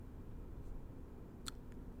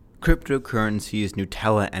Cryptocurrencies,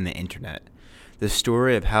 Nutella, and the internet. The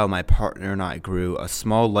story of how my partner and I grew a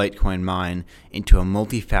small Litecoin mine into a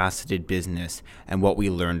multifaceted business and what we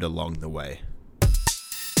learned along the way.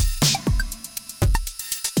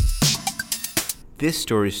 This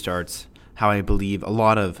story starts how I believe a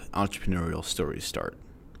lot of entrepreneurial stories start,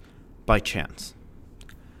 by chance.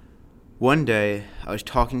 One day, I was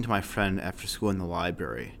talking to my friend after school in the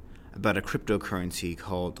library about a cryptocurrency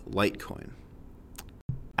called Litecoin.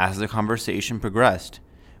 As the conversation progressed,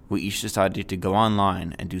 we each decided to go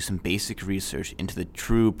online and do some basic research into the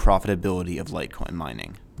true profitability of Litecoin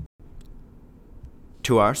mining.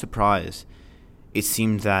 To our surprise, it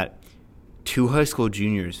seemed that two high school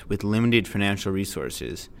juniors with limited financial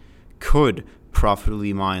resources could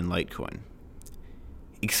profitably mine Litecoin.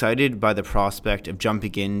 Excited by the prospect of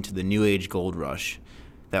jumping into the new age gold rush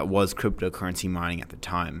that was cryptocurrency mining at the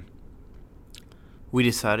time, we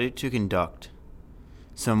decided to conduct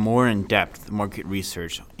some more in-depth market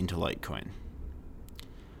research into Litecoin.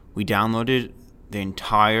 We downloaded the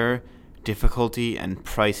entire difficulty and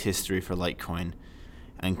price history for Litecoin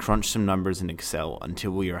and crunched some numbers in Excel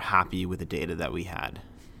until we were happy with the data that we had.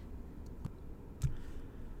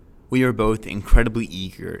 We were both incredibly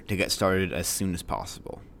eager to get started as soon as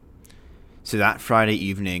possible. So that Friday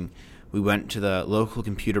evening, we went to the local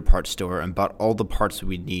computer parts store and bought all the parts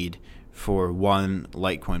we'd need for one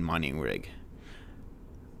Litecoin mining rig.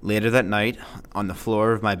 Later that night, on the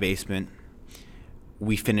floor of my basement,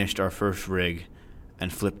 we finished our first rig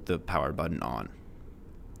and flipped the power button on.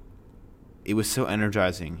 It was so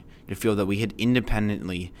energizing to feel that we had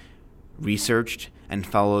independently researched and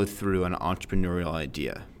followed through on an entrepreneurial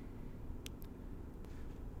idea.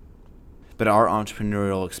 But our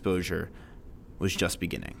entrepreneurial exposure was just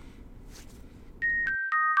beginning.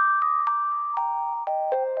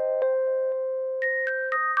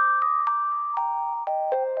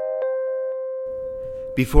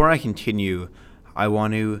 Before I continue, I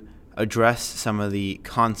want to address some of the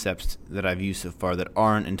concepts that I've used so far that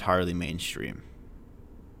aren't entirely mainstream.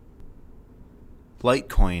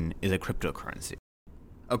 Litecoin is a cryptocurrency.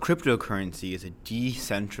 A cryptocurrency is a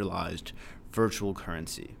decentralized virtual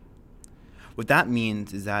currency. What that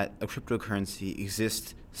means is that a cryptocurrency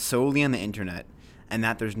exists solely on the internet and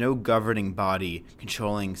that there's no governing body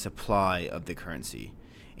controlling supply of the currency.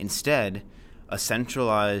 Instead, a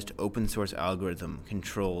centralized open source algorithm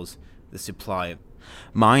controls the supply.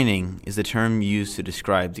 Mining is the term used to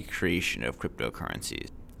describe the creation of cryptocurrencies.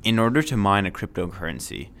 In order to mine a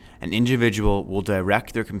cryptocurrency, an individual will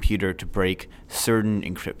direct their computer to break certain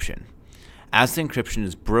encryption. As the encryption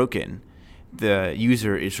is broken, the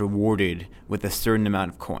user is rewarded with a certain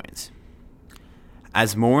amount of coins.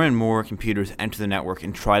 As more and more computers enter the network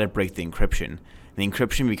and try to break the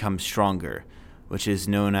encryption becomes stronger, which is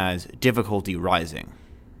known as difficulty rising.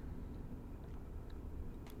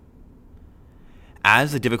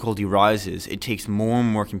 As the difficulty rises, it takes more and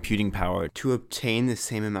more computing power to obtain the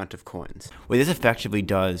same amount of coins. What this effectively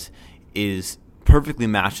does is perfectly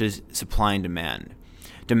matches supply and demand.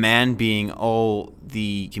 Demand being all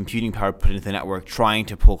the computing power put into the network trying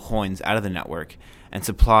to pull coins out of the network, and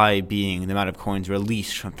supply being the amount of coins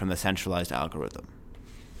released from the centralized algorithm.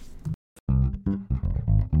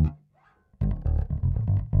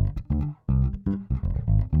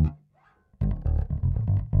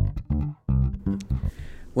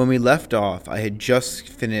 When we left off, I had just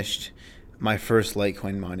finished my first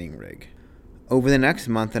Litecoin mining rig. Over the next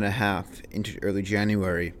month and a half into early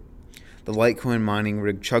January, the Litecoin mining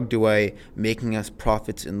rig chugged away, making us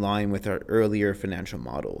profits in line with our earlier financial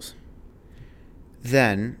models.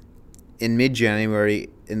 Then, in mid-January,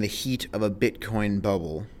 in the heat of a Bitcoin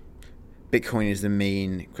bubble, Bitcoin is the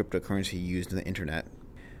main cryptocurrency used on the internet,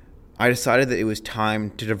 I decided that it was time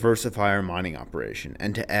to diversify our mining operation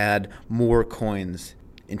and to add more coins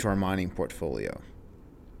into our mining portfolio.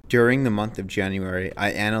 During the month of January,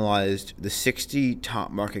 I analyzed the 60 top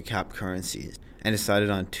market cap currencies and decided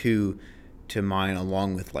on two to mine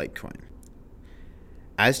along with Litecoin.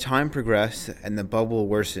 As time progressed and the bubble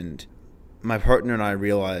worsened, my partner and I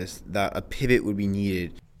realized that a pivot would be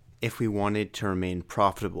needed if we wanted to remain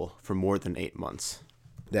profitable for more than 8 months.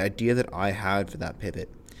 The idea that I had for that pivot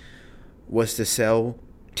was to sell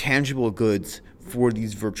tangible goods for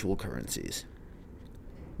these virtual currencies.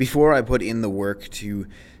 Before I put in the work to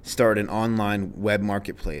start an online web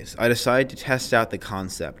marketplace, I decided to test out the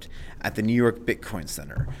concept at the New York Bitcoin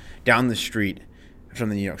Center, down the street from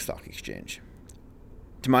the New York Stock Exchange.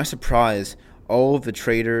 To my surprise, all of the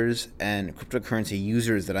traders and cryptocurrency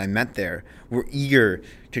users that I met there were eager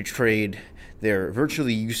to trade their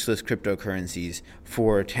virtually useless cryptocurrencies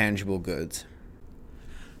for tangible goods.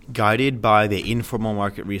 Guided by the informal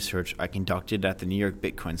market research I conducted at the New York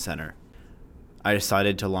Bitcoin Center, I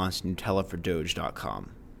decided to launch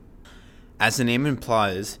NutellaForDoge.com. As the name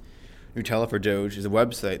implies, Nutella for Doge is a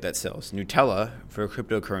website that sells Nutella for a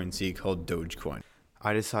cryptocurrency called Dogecoin.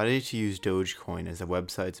 I decided to use Dogecoin as the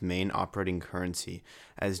website's main operating currency,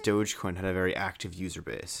 as Dogecoin had a very active user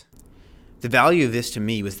base. The value of this to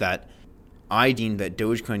me was that I deemed that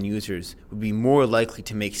Dogecoin users would be more likely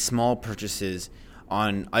to make small purchases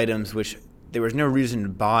on items which there was no reason to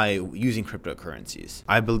buy using cryptocurrencies.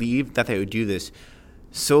 I believed that they would do this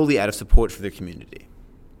solely out of support for their community.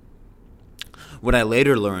 What I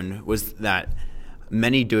later learned was that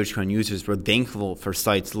many Dogecoin users were thankful for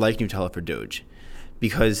sites like Nutella for Doge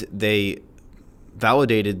because they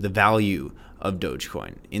validated the value of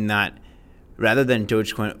Dogecoin, in that rather than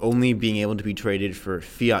Dogecoin only being able to be traded for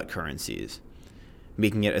fiat currencies,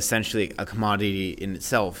 making it essentially a commodity in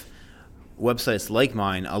itself, websites like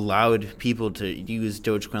mine allowed people to use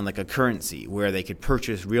Dogecoin like a currency where they could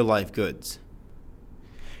purchase real-life goods.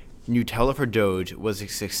 Nutella for Doge was a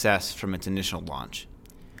success from its initial launch.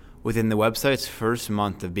 Within the website's first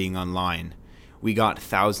month of being online, we got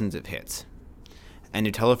thousands of hits. And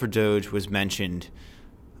Nutella for Doge was mentioned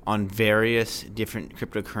on various different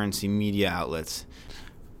cryptocurrency media outlets.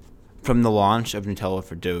 From the launch of Nutella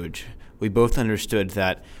for Doge, we both understood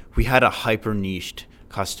that we had a hyper-niched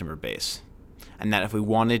customer base, and that if we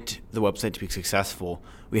wanted the website to be successful,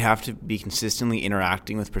 we have to be consistently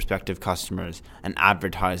interacting with prospective customers and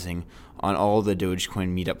advertising on all the Dogecoin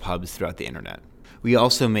meetup hubs throughout the internet. We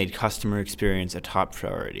also made customer experience a top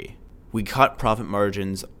priority. We cut profit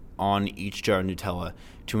margins on each jar of Nutella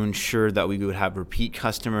to ensure that we would have repeat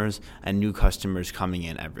customers and new customers coming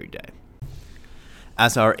in every day.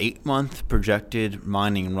 As our 8-month projected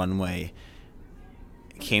mining runway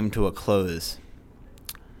came to a close,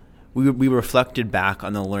 we reflected back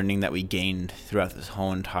on the learning that we gained throughout this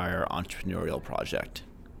whole entire entrepreneurial project.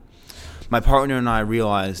 My partner and I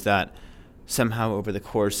realized that somehow over the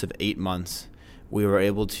course of 8 months, we were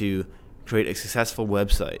able to create a successful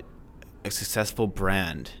website, a successful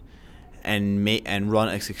brand, and run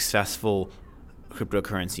a successful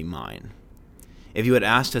cryptocurrency mine. If you had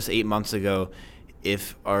asked us 8 months ago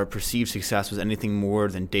if our perceived success was anything more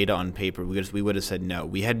than data on paper, we would have said no.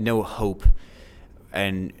 We had no hope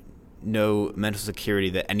and no mental security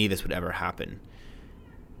that any of this would ever happen.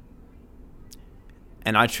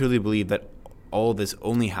 And I truly believe that all of this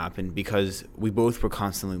only happened because we both were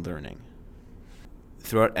constantly learning.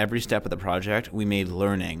 Throughout every step of the project, we made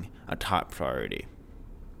learning a top priority.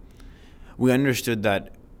 We understood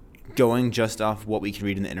that going just off what we can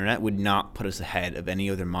read on the internet would not put us ahead of any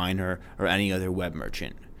other miner or any other web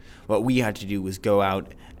merchant. What we had to do was go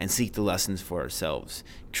out and seek the lessons for ourselves,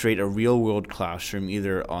 create a real-world classroom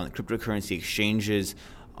either on cryptocurrency exchanges,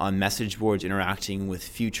 on message boards interacting with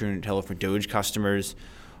future Nutella for Doge customers,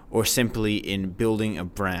 or simply in building a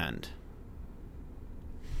brand.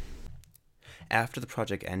 After the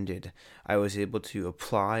project ended, I was able to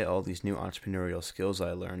apply all these new entrepreneurial skills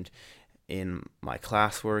I learned in my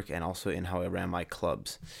classwork and also in how I ran my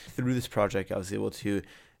clubs. Through this project, I was able to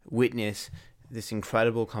witness this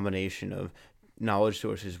incredible combination of knowledge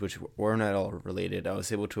sources which weren't at all related. I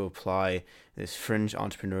was able to apply this fringe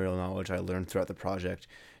entrepreneurial knowledge I learned throughout the project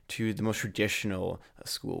to the most traditional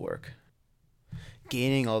schoolwork.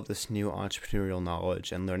 Gaining all this new entrepreneurial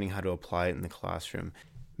knowledge and learning how to apply it in the classroom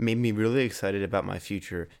made me really excited about my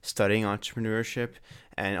future studying entrepreneurship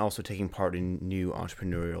and also taking part in new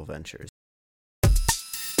entrepreneurial ventures.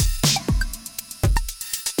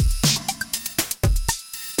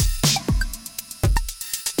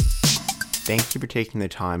 Thank you for taking the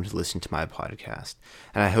time to listen to my podcast,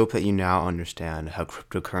 and I hope that you now understand how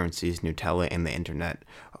cryptocurrencies, Nutella, and the internet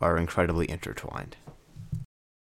are incredibly intertwined.